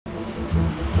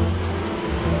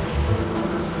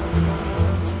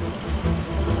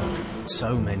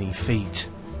So many feet,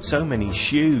 so many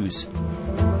shoes.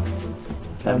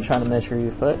 I'm trying to measure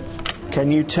your foot. Can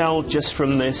you tell just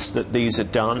from this that these are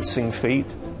dancing feet?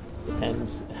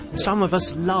 Depends. Some of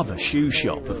us love a shoe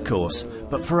shop, of course,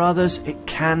 but for others it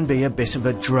can be a bit of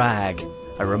a drag,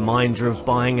 a reminder of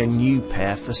buying a new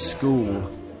pair for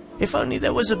school. If only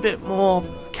there was a bit more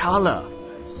colour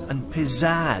and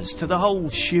pizzazz to the whole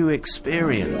shoe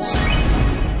experience.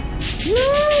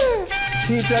 Yeah.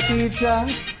 Teacher, teacher,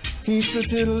 teach the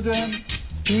children,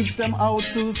 teach them how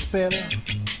to spell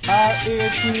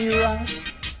R-A-T, right?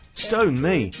 Stone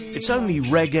me, it's only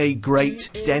reggae great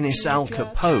Dennis Al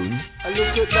Capone.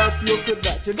 Look at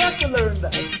that, you got to learn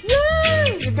that.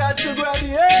 Yeah, you got to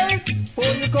graduate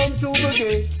before you come through the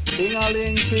gate.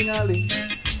 Ting-a-ling, ting-a-ling.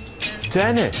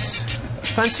 Dennis,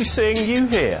 fancy seeing you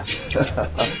here.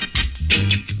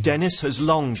 Dennis has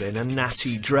long been a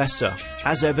natty dresser,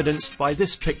 as evidenced by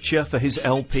this picture for his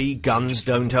LP Guns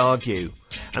Don't Argue.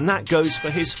 And that goes for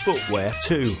his footwear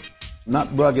too.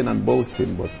 Not bragging and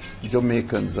boasting, but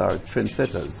Jamaicans are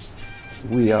trendsetters.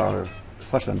 We are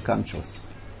fashion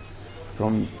conscious.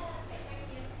 From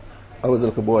I was a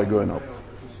little boy growing up,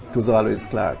 it was always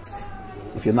Clarks.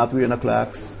 If you're not wearing a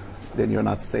Clarks, then you're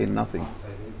not saying nothing.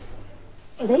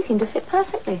 They seem to fit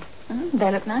perfectly. They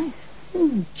look nice.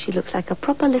 She looks like a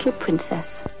proper little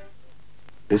princess.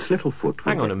 This little foot.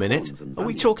 Hang on a minute, are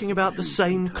we talking about the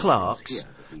same Clarks?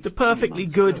 The perfectly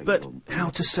good, but, how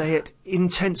to say it,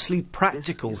 intensely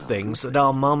practical things that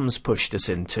our mums pushed us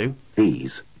into.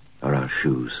 These are our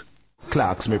shoes.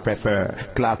 Clarks me prefer,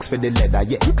 Clarks for the leather,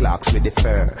 yeah, Clarks for the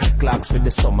fur, Clarks for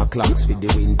the summer, Clarks for the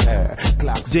winter,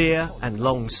 Clarks. Dear and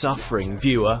long-suffering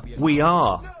viewer, we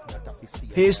are.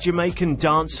 Here's Jamaican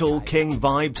dancehall king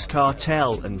Vibes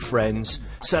Cartel and friends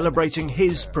celebrating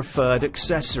his preferred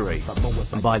accessory.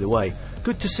 And by the way,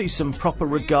 good to see some proper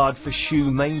regard for shoe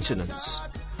maintenance.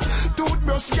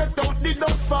 Toothbrush get out the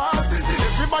dust fast.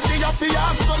 Everybody have the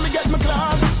ask when me get my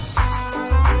glass.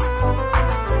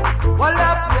 Wall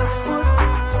up your foot.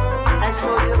 I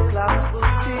show you Clarks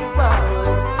boutique.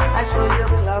 I show you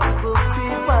Clarks boutique.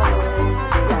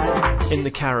 In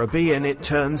the Caribbean, it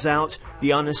turns out,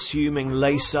 the unassuming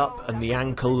lace-up and the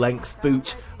ankle-length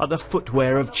boot are the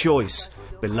footwear of choice,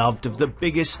 beloved of the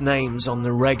biggest names on the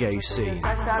reggae scene.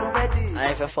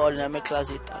 If I fall in my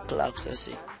closet, a Clarks to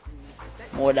see.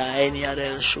 More than any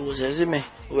other shoes, you see me?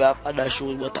 We have other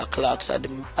shoes, but a Clarks are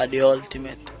the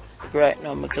ultimate. Right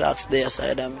now, my Clarks there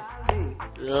side of me.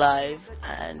 Live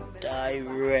and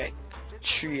direct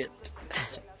treat.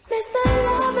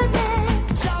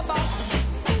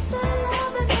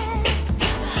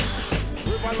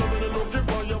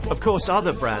 Of course,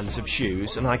 other brands of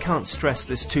shoes, and I can't stress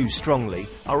this too strongly,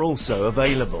 are also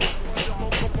available.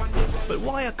 But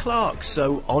why are Clarks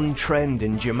so on-trend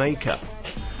in Jamaica?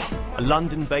 A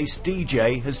London-based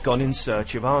DJ has gone in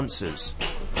search of answers.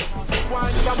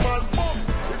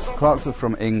 Clarks are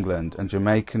from England, and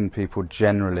Jamaican people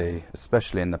generally,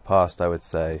 especially in the past I would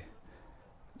say,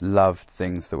 loved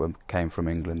things that came from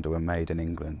England or were made in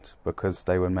England because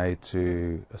they were made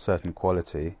to a certain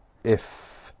quality.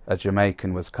 If a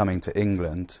Jamaican was coming to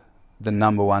England, the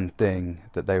number one thing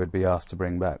that they would be asked to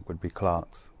bring back would be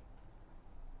Clarks,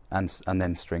 and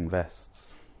then string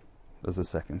vests as a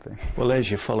second thing. Well,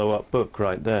 there's your follow-up book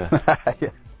right there.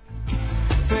 Yeah.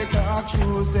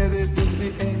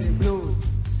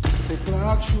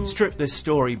 Strip this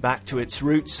story back to its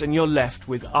roots and you're left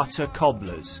with utter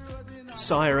cobblers.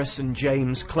 Cyrus and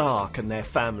James Clark and their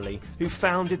family, who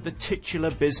founded the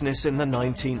titular business in the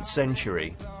 19th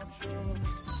century.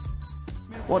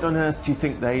 What on earth do you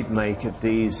think they'd make of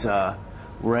these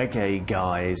reggae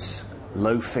guys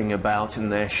loafing about in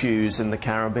their shoes in the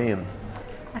Caribbean?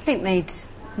 I think they'd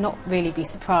not really be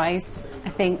surprised. I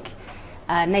think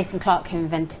Nathan Clark, who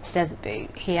invented the desert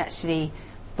boot, he actually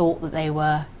thought that they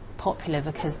were popular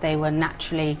because they were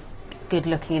naturally good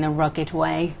looking in a rugged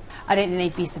way. I don't think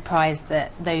they'd be surprised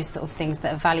that those sort of things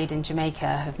that are valued in Jamaica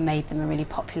have made them a really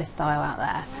popular style out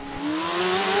there.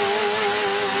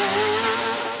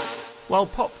 While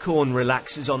Popcorn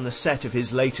relaxes on the set of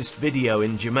his latest video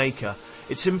in Jamaica,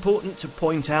 it's important to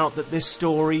point out that this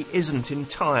story isn't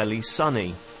entirely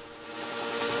sunny.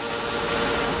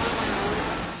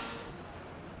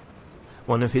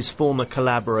 One of his former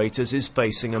collaborators is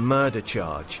facing a murder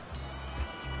charge.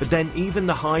 But then even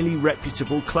the highly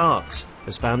reputable Clarks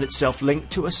has found itself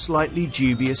linked to a slightly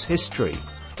dubious history.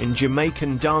 In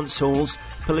Jamaican dance halls,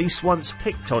 police once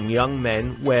picked on young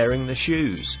men wearing the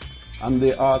shoes. And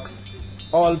they asked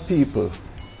all people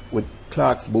with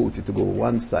Clark's booty to go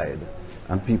one side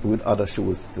and people with other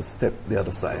shoes to step the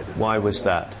other side. Why was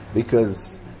that?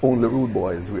 Because only rude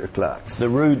boys wear Clarks. The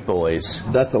rude boys?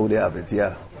 That's how they have it,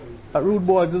 yeah. A rude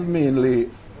boys is mainly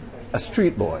a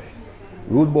street boy.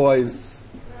 Rude boys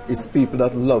is people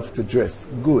that love to dress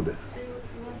good,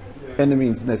 any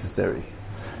means necessary.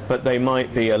 But they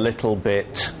might be a little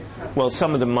bit, well,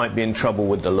 some of them might be in trouble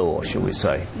with the law, shall we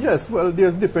say? Yes, well,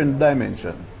 there's different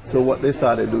dimension. So what they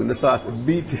started doing, they started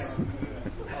beating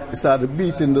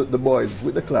the boys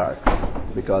with the Clarks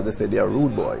because they said they are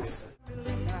rude boys.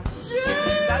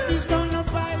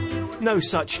 No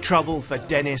such trouble for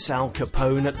Dennis Al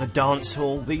Capone at the dance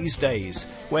hall these days,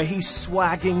 where he's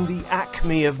swagging the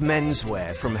acme of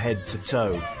menswear from head to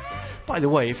toe. By the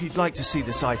way, if you'd like to see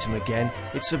this item again,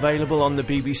 it's available on the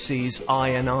BBC's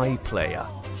I&I player.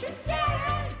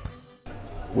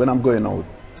 When I'm going out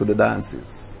to the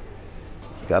dances,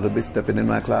 gotta be stepping in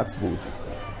my Clarks boot.